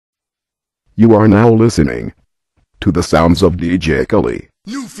You are now listening to the sounds of DJ Cully.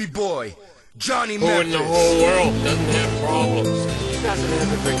 Newfie boy, Johnny Who in the whole world doesn't have problems? Doesn't have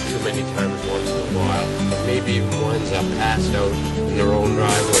to drink too many times once in a while. Maybe even winds up passed out in their own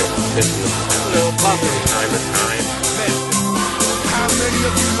driveway, missing a little puff from time to time. How many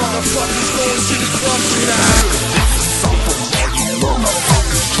of you motherfuckers going to the club tonight? This is something for all you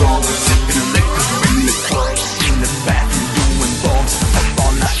motherfuckers drawing, sipping liquor in the club, in the bathroom doing bumps, up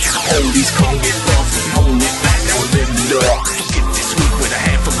all night. Oldies come get bumped, holding it back, now we're living it up. Get this week with a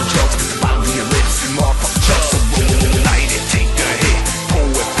handful of drugs, bottle of your lips, and motherfucker chucks. So roll, light it, take a hit, pour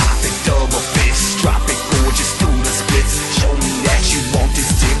it, pop it, double fist, drop it, gorgeous through the splits. Show me that you want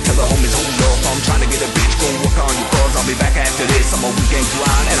this dick, tell the homies hold up, I'm trying to get a bitch, go work on your buzz, I'll be back after this. I'm a weekend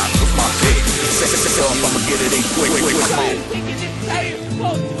grind and I took my pick. Set it up, I'ma get it in quick, come on.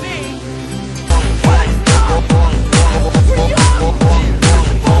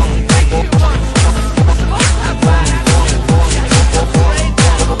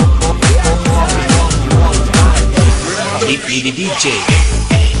 DJ.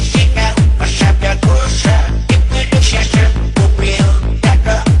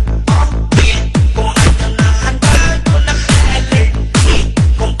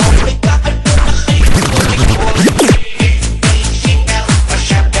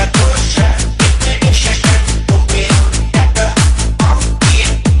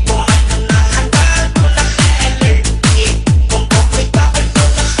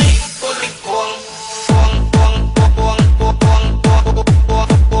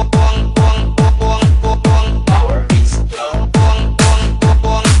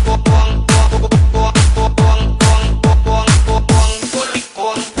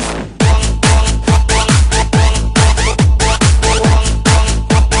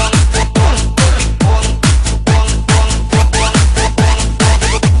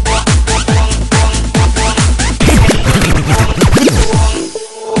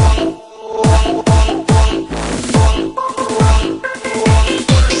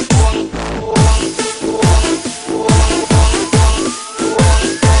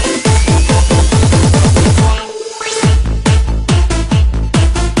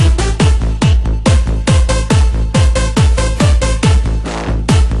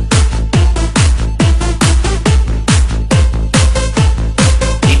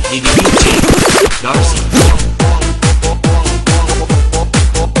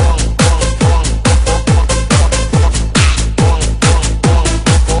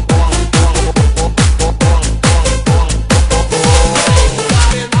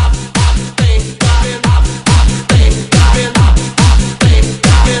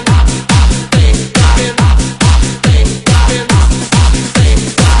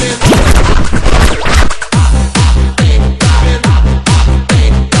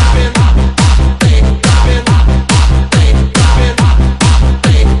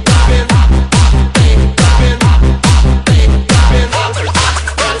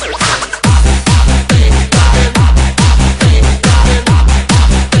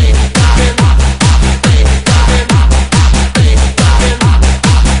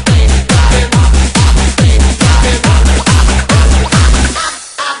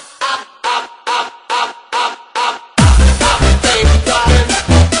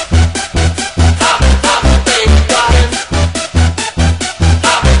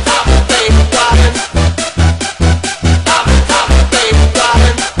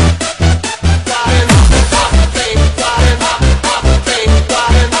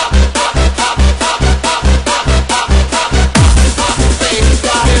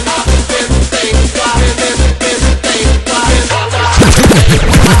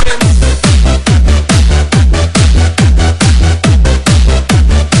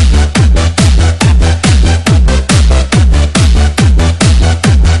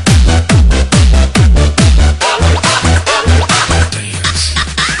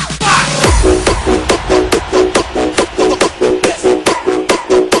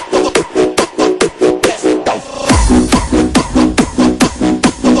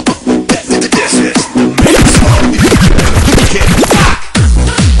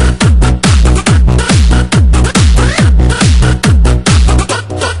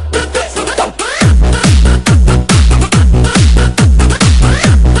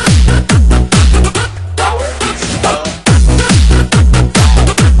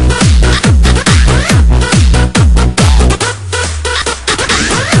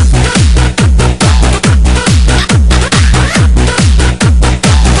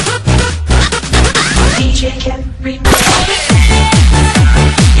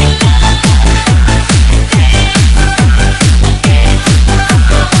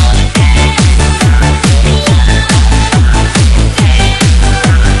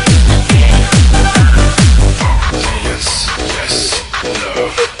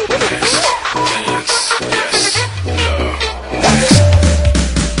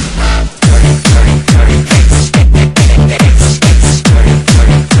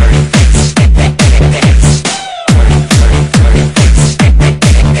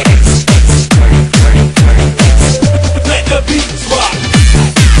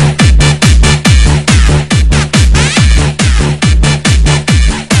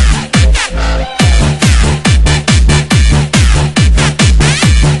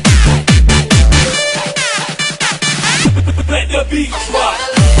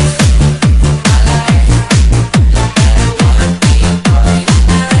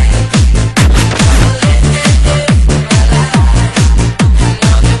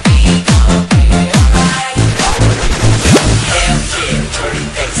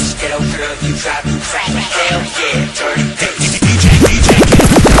 you trap, hell yeah, dirty bass.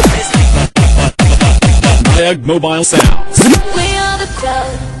 Mobile Sounds. We are the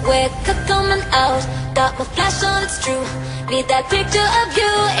crowd, we're coming out. Got my flash on, it's true. Need that picture of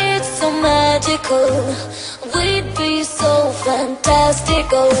you, it's so magical. We'd be so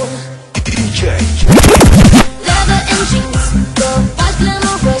fantastical. DJ. Leather and jeans, the vibes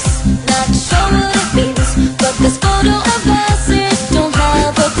glamorous. Not sure what it means, but this photo of us, it don't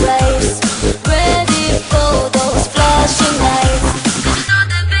have a place. Ready for those flashing lights. You thought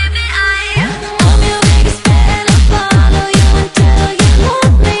that baby I'm your biggest fan. I'll follow you until you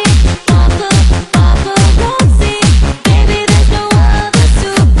want me. Paparazzi, baby there's no other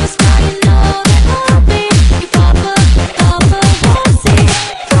superstar. You know that I'll be your paparazzi.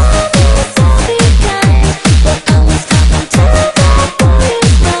 Promise I'll be kind, but I won't stop until that boy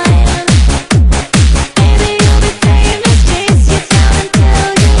is mine. Baby you'll be famous, chase you down until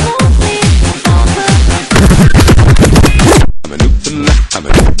you want me.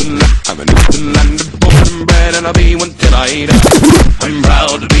 I'm a Newfoundlander, born and bred, and I'll be one till I die. I'm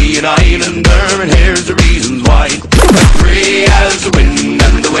proud to be an islander, and here's the reasons why. I'm free as the wind,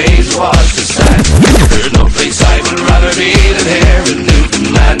 and the waves wash the sand. There's no place I would rather be than here in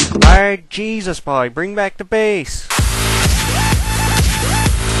Newfoundland. Alright, Jesus boy, bring back the bass.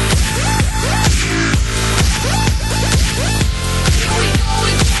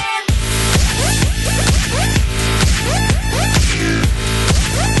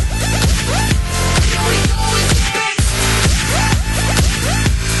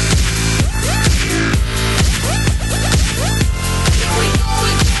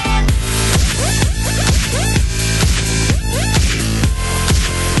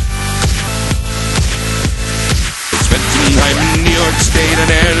 State and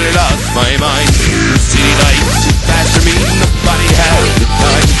nearly lost my mind. The city lights too fast for me, nobody had the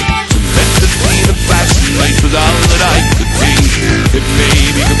time to let the see the flashing lights was all that I could see. It may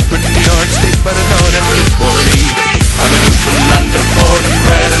be good for New York State, but I know that it's for me. I'm a Newfoundlander, born and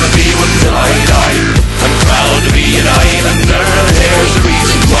bred, and I'll be one till I die. I'm proud to be an islander, and here's the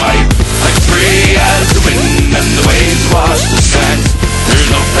reason why. I'm free as the wind, and the waves wash the sand.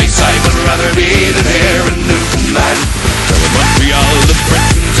 There's no place I would rather be than here in Newfoundland. Montreal, the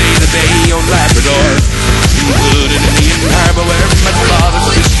Frenchmen say that they own Labrador, included in the Harbour where my father's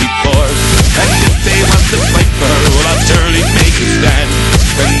fished before. And if they want to fight for her, well I'll surely make a stand.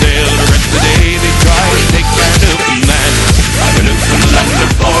 And they'll regret the day they try to take our Newfoundland. I'm a Newfoundlander,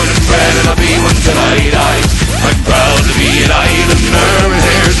 born and bred, and I'll be one till I die. I'm proud to be an islander, and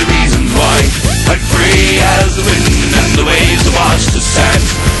here's the reason why. I'm free as the wind, and the waves wash the sand.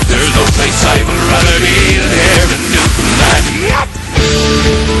 There's no place I would rather be than here in Newfoundland. Yep.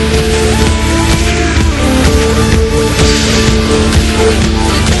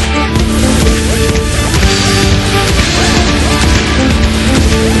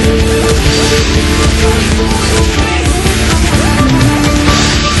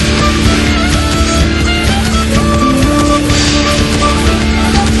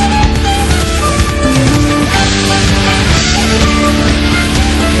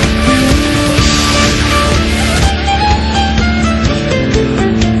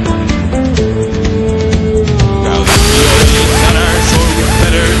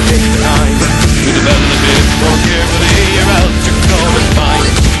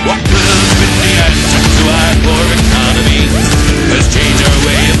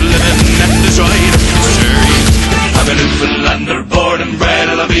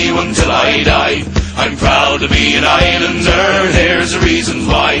 I'm proud to be an islander, here's the reasons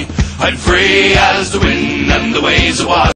why. I'm free as the wind and the waves of water.